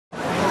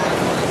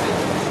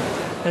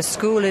A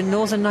school in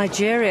northern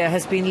Nigeria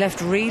has been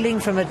left reeling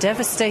from a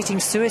devastating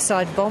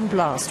suicide bomb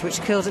blast which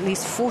killed at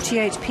least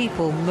 48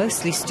 people,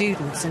 mostly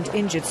students, and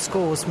injured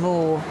scores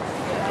more.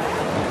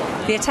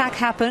 The attack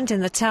happened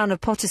in the town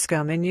of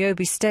Potiskum in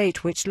Yobe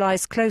state, which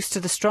lies close to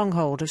the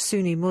stronghold of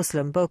Sunni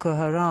Muslim Boko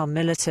Haram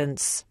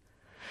militants.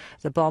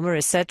 The bomber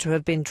is said to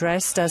have been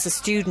dressed as a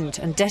student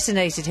and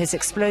detonated his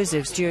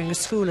explosives during a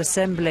school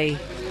assembly.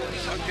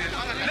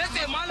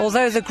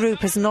 Although the group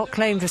has not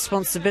claimed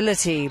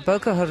responsibility,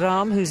 Boko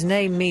Haram, whose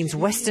name means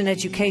Western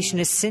education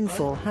is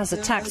sinful, has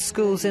attacked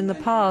schools in the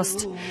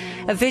past.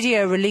 A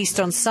video released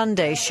on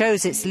Sunday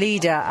shows its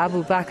leader,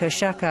 Abubaker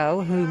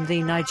Shekau, whom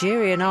the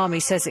Nigerian army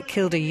says it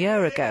killed a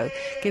year ago,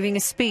 giving a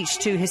speech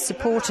to his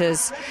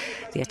supporters.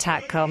 The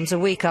attack comes a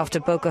week after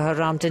Boko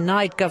Haram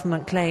denied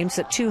government claims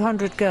that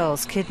 200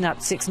 girls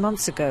kidnapped 6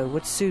 months ago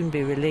would soon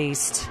be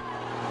released.